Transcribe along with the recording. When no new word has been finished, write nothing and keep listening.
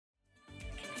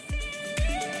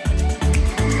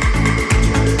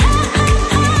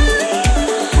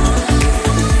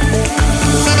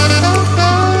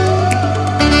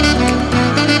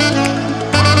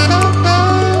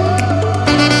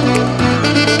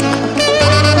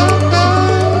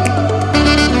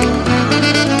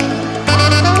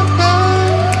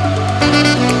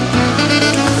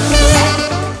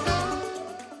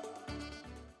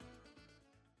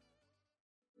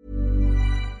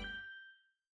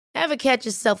Ever catch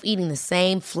yourself eating the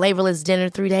same flavorless dinner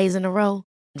 3 days in a row?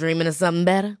 Dreaming of something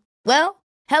better? Well,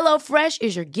 HelloFresh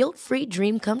is your guilt-free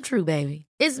dream come true, baby.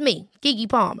 It's me, Keke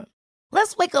Palmer.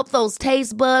 Let's wake up those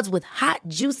taste buds with hot,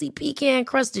 juicy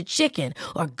pecan-crusted chicken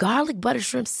or garlic butter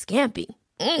shrimp scampi.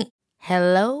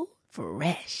 Hello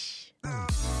Fresh.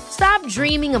 Stop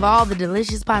dreaming of all the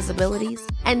delicious possibilities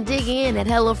and dig in at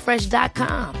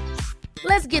HelloFresh.com.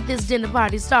 Let's get this dinner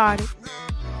party started.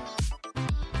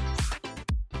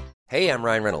 Hey, I'm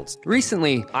Ryan Reynolds.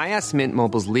 Recently, I asked Mint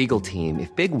Mobile's legal team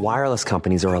if big wireless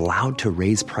companies are allowed to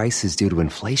raise prices due to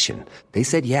inflation. They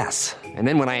said yes. And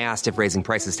then when I asked if raising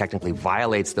prices technically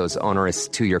violates those onerous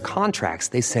 2-year contracts,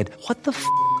 they said, "What the f***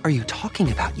 are you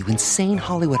talking about, you insane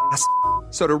Hollywood ass?"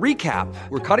 So to recap,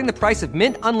 we're cutting the price of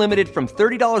Mint Unlimited from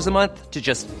 $30 a month to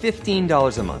just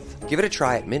 $15 a month. Give it a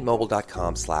try at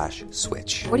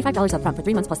mintmobile.com/switch. $45 up front for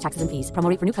 3 months plus taxes and fees. Promo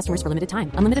rate for new customers for limited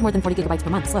time. Unlimited more than 40 gigabytes per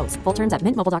month. Slows full terms at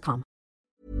mintmobile.com.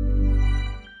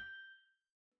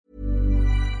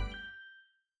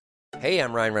 Hey,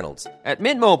 I'm Ryan Reynolds. At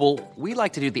Mint Mobile, we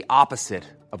like to do the opposite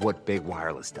of what Big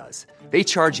Wireless does. They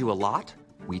charge you a lot.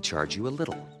 We charge you a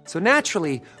little. So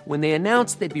naturally, when they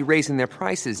announced they'd be raising their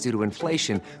prices due to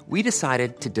inflation, we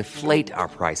decided to deflate our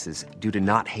prices due to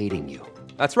not hating you.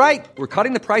 That's right. We're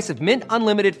cutting the price of Mint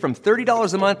Unlimited from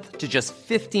 $30 a month to just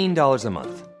 $15 a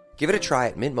month. Give it a try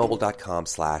at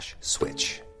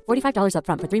mintmobile.com/switch. $45 up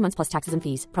front for 3 months plus taxes and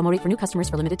fees. Promo rate for new customers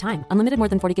for limited time. Unlimited more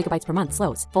than 40 gigabytes per month.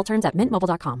 Slows full terms at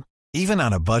mintmobile.com. Even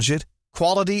on a budget,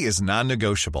 quality is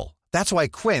non-negotiable. That's why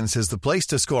Quince is the place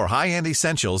to score high-end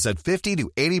essentials at 50 to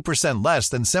 80% less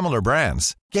than similar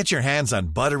brands. Get your hands on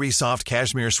buttery soft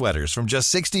cashmere sweaters from just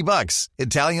 $60,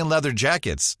 Italian leather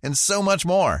jackets, and so much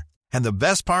more. And the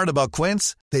best part about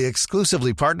Quince, they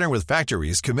exclusively partner with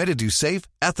factories committed to safe,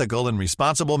 ethical, and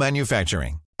responsible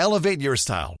manufacturing. Elevate your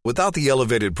style without the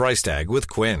elevated price tag with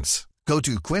Quince. Go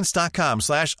to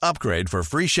quince.com/upgrade for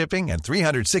free shipping and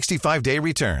 365-day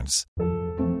returns.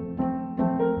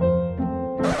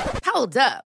 Hold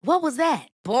up. What was that?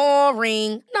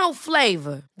 Boring. No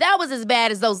flavor. That was as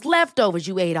bad as those leftovers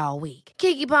you ate all week.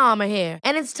 Keke Palmer here,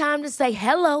 and it's time to say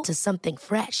hello to something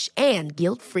fresh and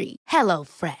guilt-free. Hello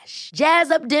Fresh.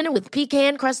 Jazz up dinner with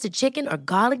pecan-crusted chicken or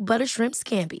garlic butter shrimp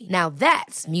scampi. Now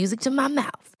that's music to my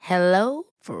mouth. Hello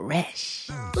Fresh.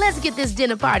 Let's get this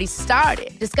dinner party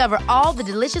started. Discover all the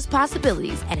delicious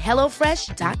possibilities at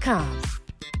HelloFresh.com.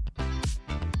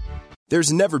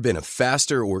 There's never been a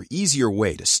faster or easier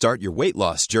way to start your weight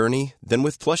loss journey than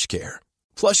with PlushCare.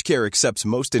 PlushCare accepts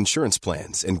most insurance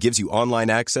plans and gives you online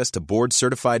access to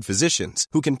board-certified physicians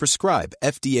who can prescribe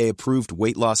FDA-approved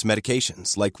weight loss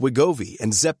medications like Wegovy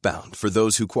and Zepbound for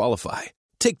those who qualify.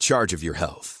 Take charge of your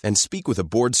health and speak with a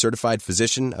board-certified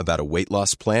physician about a weight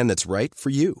loss plan that's right for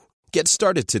you. Get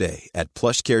started today at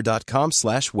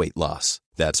plushcare.com/weight loss.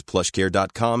 That's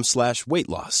plushcare.com/weight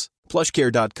loss.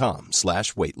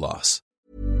 plushcare.com/weight loss.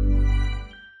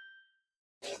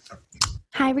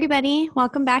 Hi, everybody.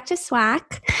 Welcome back to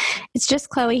SWAC. It's just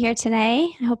Chloe here today.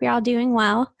 I hope you're all doing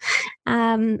well.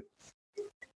 I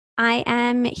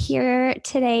am here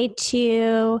today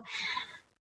to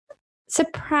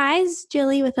surprise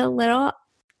Julie with a little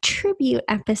tribute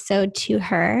episode to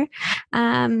her.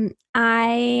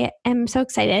 I am so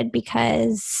excited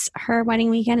because her wedding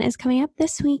weekend is coming up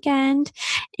this weekend.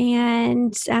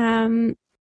 And I'm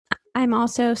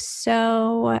also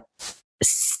so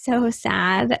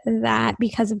sad that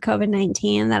because of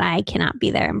COVID-19 that I cannot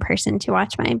be there in person to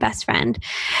watch my best friend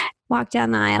walk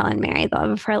down the aisle and marry the love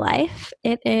of her life.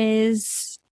 It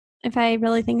is, if I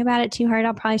really think about it too hard,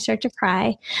 I'll probably start to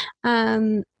cry.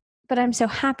 But I'm so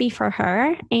happy for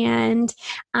her. And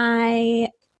I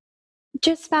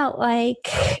just felt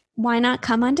like, why not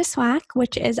come onto SWAC,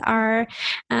 which is our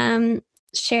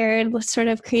shared sort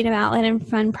of creative outlet and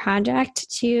fun project,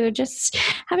 to just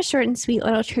have a short and sweet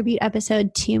little tribute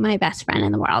episode to my best friend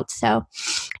in the world. So,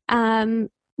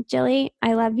 Jilly,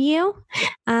 I love you.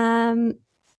 And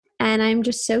I'm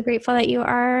just so grateful that you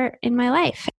are in my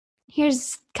life.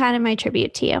 Here's kind of my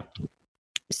tribute to you.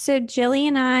 So Jilly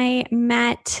and I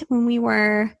met when we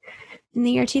were in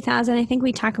the year 2000. I think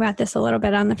we talk about this a little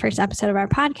bit on the first episode of our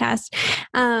podcast.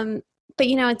 But,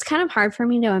 you know, it's kind of hard for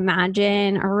me to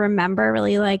imagine or remember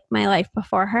really like my life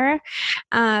before her.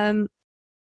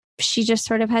 She just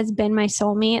sort of has been my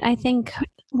soulmate. I think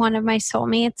one of my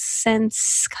soulmates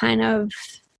since kind of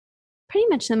pretty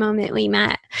much the moment we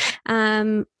met.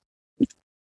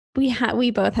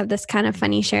 We both have this kind of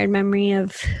funny shared memory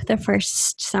of the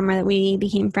first summer that we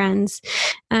became friends,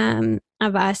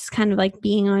 of us kind of like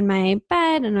being on my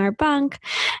bed in our bunk.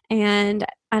 And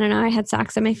I don't know, I had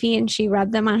socks on my feet and she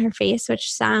rubbed them on her face,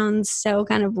 which sounds so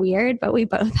kind of weird, but we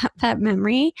both have that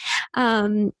memory.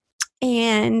 And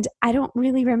I don't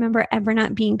really remember ever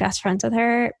not being best friends with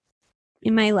her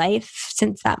in my life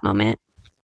since that moment.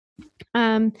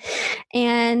 And,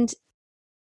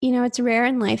 you know, it's rare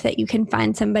in life that you can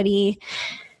find somebody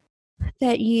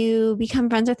that you become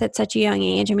friends with at such a young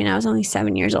age. I mean, I was only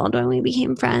 7 years old when we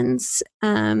became friends,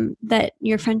 that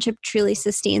your friendship truly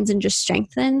sustains and just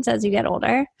strengthens as you get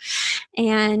older.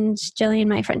 And Jilly and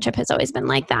my friendship has always been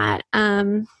like that.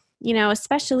 You know,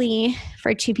 especially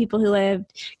for two people who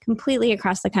lived completely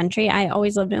across the country. I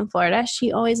always lived in Florida.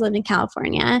 She always lived in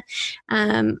California.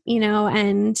 You know,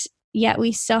 and yet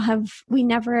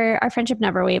our friendship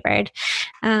never wavered.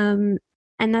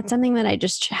 And that's something that I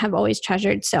just have always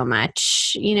treasured so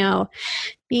much, you know,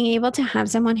 being able to have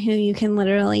someone who you can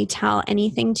literally tell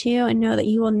anything to and know that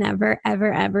you will never,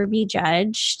 ever, ever be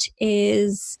judged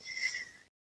it's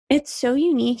so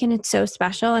unique and it's so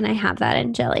special. And I have that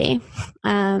in Jilly.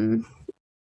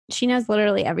 She knows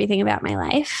literally everything about my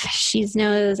life. She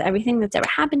knows everything that's ever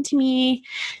happened to me,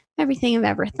 everything I've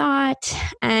ever thought.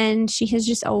 And she has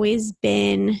just always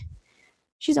been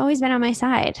on my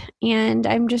side. And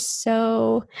I'm just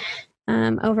so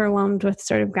overwhelmed with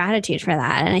sort of gratitude for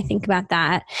that. And I think about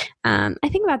that. I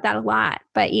think about that a lot,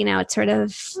 but you know, it's sort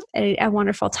of a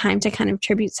wonderful time to kind of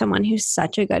tribute someone who's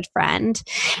such a good friend.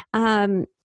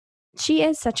 She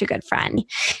is such a good friend.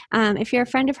 If you're a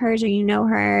friend of hers or you know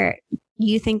her,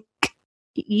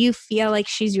 you feel like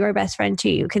she's your best friend too.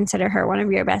 You consider her one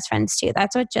of your best friends too.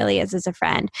 That's what Jilly is as a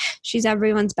friend. She's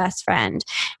everyone's best friend.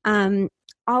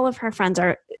 All of her friends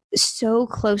are so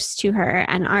close to her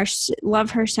and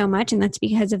love her so much. And that's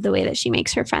because of the way that she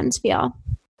makes her friends feel.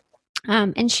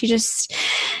 And she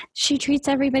treats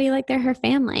everybody like they're her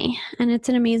family, and it's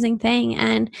an amazing thing.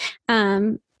 And,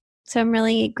 so I'm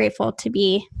really grateful to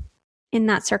be in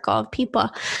that circle of people.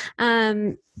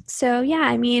 So yeah,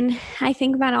 I mean, I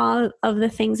think about all of the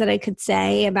things that I could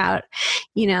say about,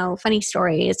 you know, funny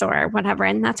stories or whatever.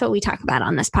 And that's what we talk about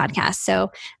on this podcast.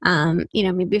 So, you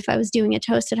know, maybe if I was doing a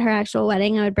toast at her actual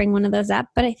wedding, I would bring one of those up.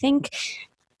 But I think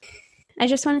I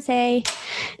just want to say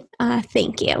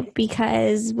thank you,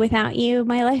 because without you,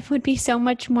 my life would be so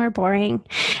much more boring.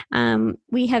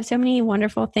 We have so many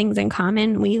wonderful things in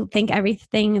common. We always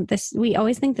think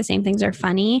the same things are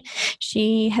funny.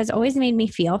 She has always made me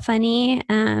feel funny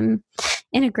in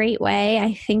a great way.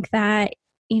 I think that,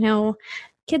 you know,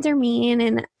 kids are mean,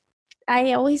 and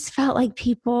I always felt like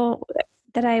people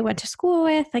that I went to school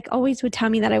with, like, always would tell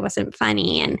me that I wasn't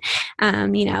funny, and,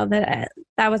 you know, that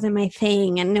wasn't my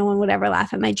thing, and no one would ever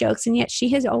laugh at my jokes. And yet she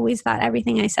has always thought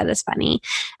everything I said is funny.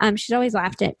 She's always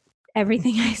laughed at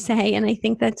everything I say. And I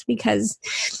think that's because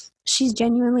she's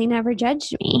genuinely never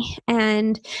judged me.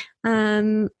 And,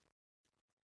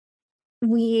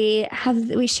 we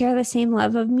share the same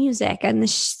love of music and the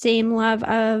same love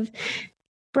of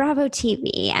Bravo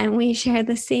TV. And we share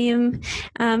the same,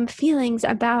 feelings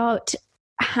about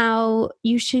how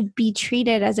you should be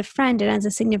treated as a friend and as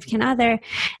a significant other.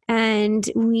 And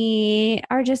we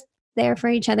are just there for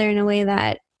each other in a way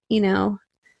that, you know,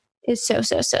 is so,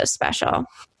 so, so special.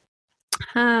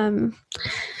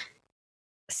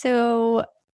 So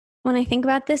when I think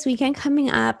about this weekend coming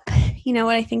up, you know,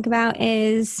 what I think about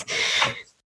is,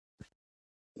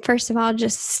 first of all,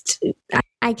 just,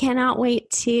 I cannot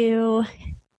wait to,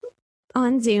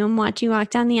 on Zoom, watch you walk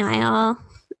down the aisle.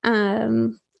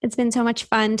 It's been so much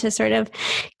fun to sort of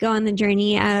go on the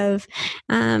journey of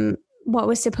what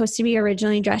was supposed to be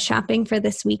originally dress shopping for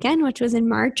this weekend, which was in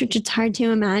March, which it's hard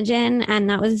to imagine. And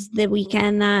that was the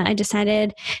weekend that I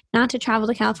decided not to travel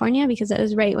to California, because it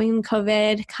was right when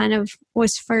COVID kind of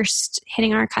was first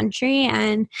hitting our country,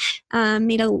 and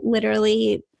made a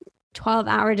literally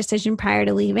 12-hour decision prior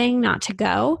to leaving not to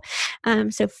go.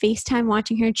 So FaceTime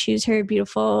watching her choose her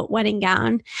beautiful wedding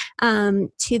gown,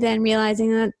 to then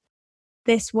realizing that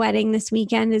this wedding this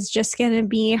weekend is just going to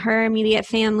be her immediate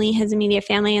family, his immediate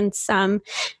family, and some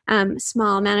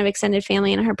small amount of extended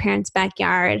family in her parents'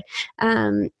 backyard.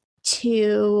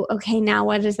 To, okay, now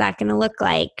what is that going to look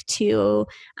like? To,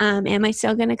 am I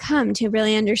still going to come? To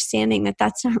really understanding that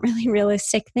that's not really a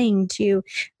realistic thing. To,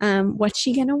 what's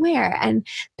she going to wear? And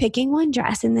picking one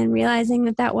dress and then realizing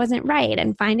that that wasn't right,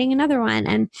 and finding another one,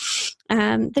 and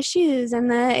the shoes and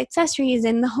the accessories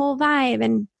and the whole vibe,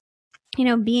 and, you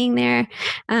know, being there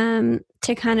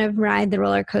to kind of ride the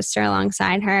roller coaster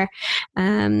alongside her.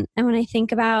 And when I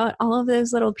think about all of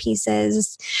those little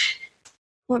pieces,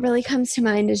 what really comes to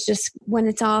mind is just when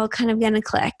it's all kind of going to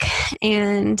click.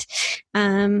 And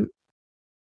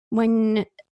when,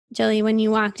 Jilly, when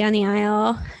you walk down the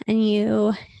aisle and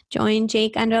you Join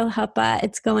Jake under the chuppah.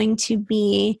 It's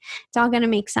all going to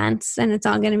make sense and it's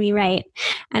all going to be right.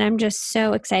 And I'm just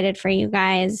so excited for you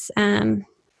guys.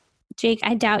 Jake,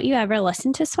 I doubt you ever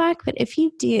listen to Swag, but if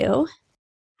you do,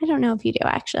 I don't know if you do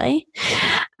actually.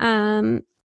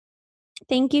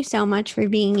 Thank you so much for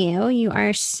being you. You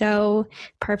are so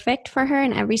perfect for her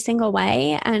in every single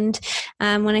way. And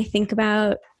when I think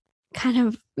about kind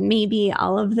of maybe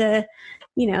all of the,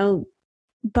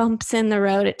 bumps in the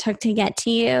road it took to get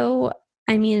to you,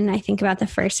 I mean, I think about the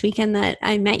first weekend that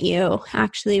I met you,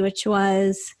 actually, which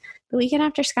was the weekend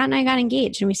after Scott and I got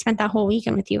engaged, and we spent that whole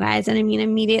weekend with you guys. And I mean,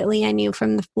 immediately I knew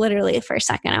from literally the first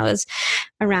second I was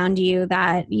around you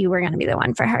that you were going to be the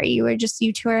one for her. You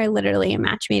two are literally a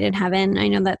match made in heaven. I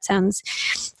know that sounds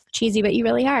cheesy, but you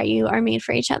really are. You are made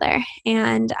for each other.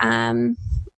 And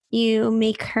you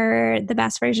make her the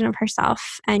best version of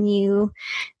herself, and you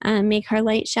make her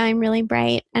light shine really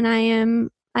bright. And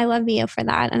I love you for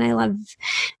that. And I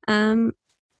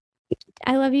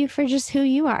love you for just who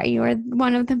you are. You are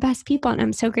one of the best people, and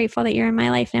I'm so grateful that you're in my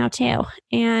life now too.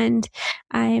 And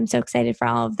I am so excited for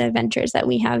all of the adventures that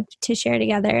we have to share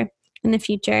together in the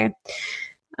future.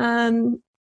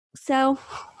 So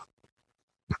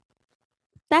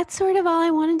that's sort of all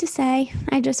I wanted to say.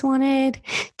 I just wanted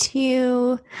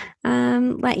to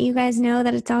let you guys know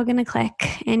that it's all going to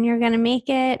click, and you're going to make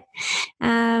it.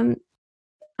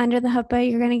 Under the chuppah,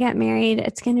 you're going to get married.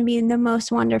 It's going to be the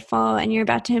most wonderful, and you're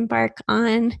about to embark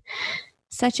on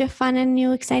such a fun and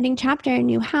new, exciting chapter. A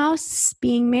new house,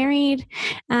 being married.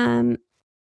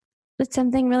 It's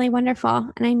something really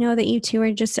wonderful. And I know that you two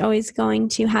are just always going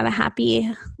to have a happy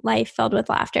life filled with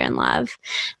laughter and love.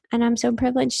 And I'm so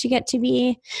privileged to get to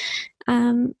be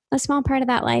a small part of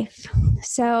that life.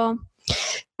 So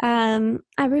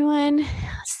everyone,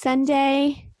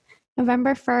 Sunday,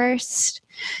 November 1st,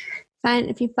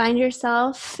 if you find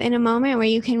yourself in a moment where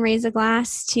you can raise a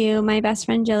glass to my best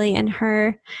friend Jilly and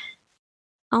her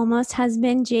almost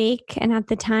husband Jake, and at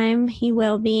the time he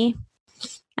will be,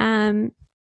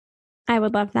 I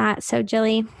would love that. So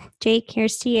Jilly, Jake,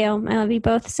 here's to you. I love you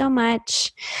both so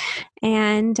much.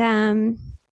 And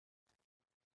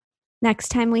next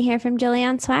time we hear from Jilly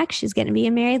on Swag, she's going to be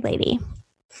a married lady.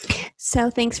 So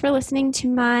thanks for listening to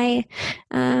my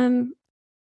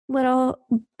little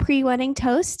pre-wedding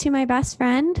toast to my best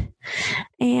friend,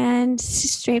 and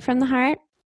straight from the heart.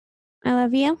 I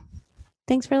love you.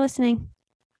 Thanks for listening.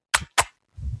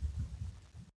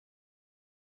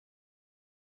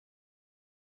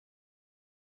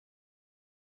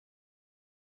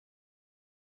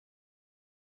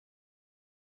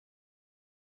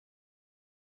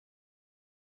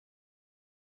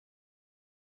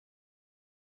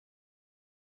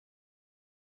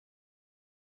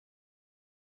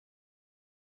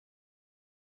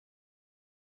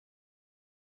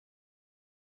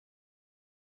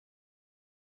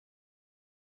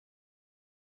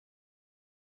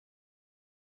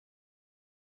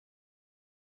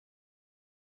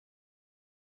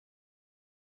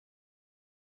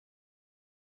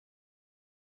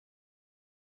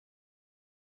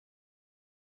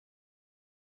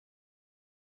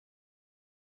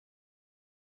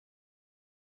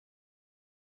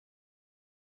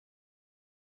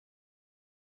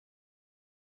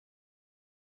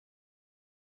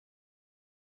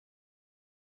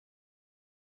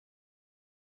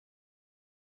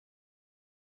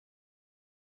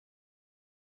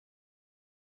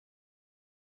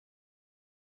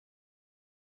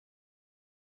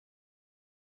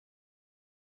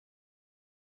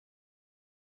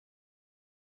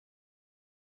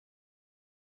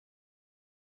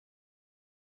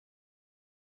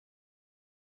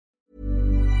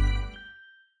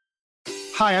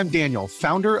 Hi, I'm Daniel,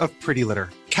 founder of Pretty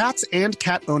Litter. Cats and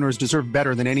cat owners deserve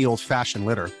better than any old-fashioned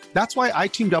litter. That's why I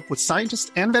teamed up with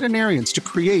scientists and veterinarians to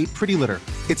create Pretty Litter.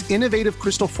 Its innovative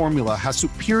crystal formula has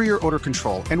superior odor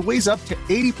control and weighs up to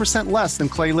 80% less than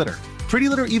clay litter. Pretty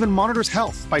Litter even monitors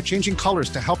health by changing colors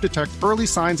to help detect early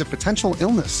signs of potential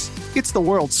illness. It's the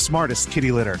world's smartest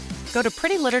kitty litter. Go to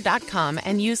prettylitter.com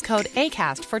and use code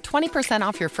ACAST for 20%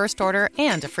 off your first order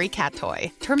and a free cat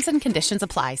toy. Terms and conditions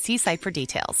apply. See site for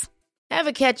details.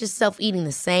 Ever catch yourself eating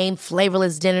the same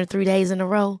flavorless dinner 3 days in a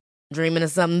row? Dreaming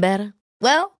of something better?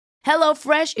 Well,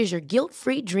 HelloFresh is your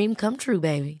guilt-free dream come true,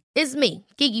 baby. It's me,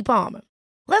 Keke Palmer.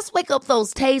 Let's wake up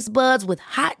those taste buds with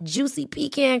hot, juicy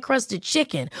pecan-crusted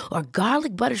chicken or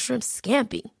garlic butter shrimp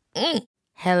scampi.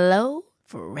 Hello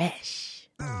Fresh.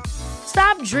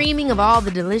 Stop dreaming of all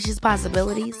the delicious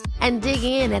possibilities and dig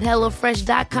in at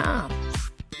HelloFresh.com.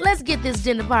 Let's get this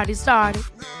dinner party started.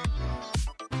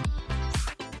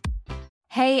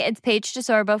 Hey, it's Paige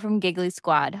DeSorbo from Giggly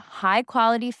Squad. High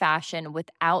quality fashion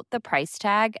without the price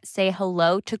tag. Say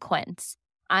hello to Quince.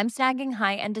 I'm snagging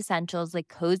high-end essentials like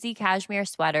cozy cashmere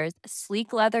sweaters,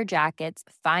 sleek leather jackets,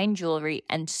 fine jewelry,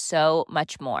 and so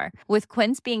much more. With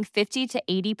Quince being 50 to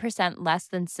 80% less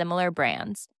than similar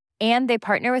brands. And they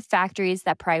partner with factories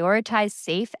that prioritize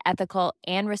safe, ethical,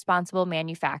 and responsible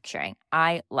manufacturing.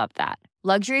 I love that.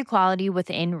 Luxury quality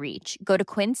within reach. Go to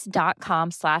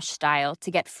quince.com/style to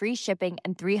get free shipping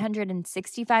and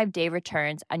 365-day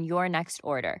returns on your next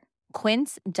order.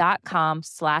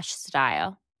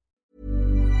 Quince.com/style.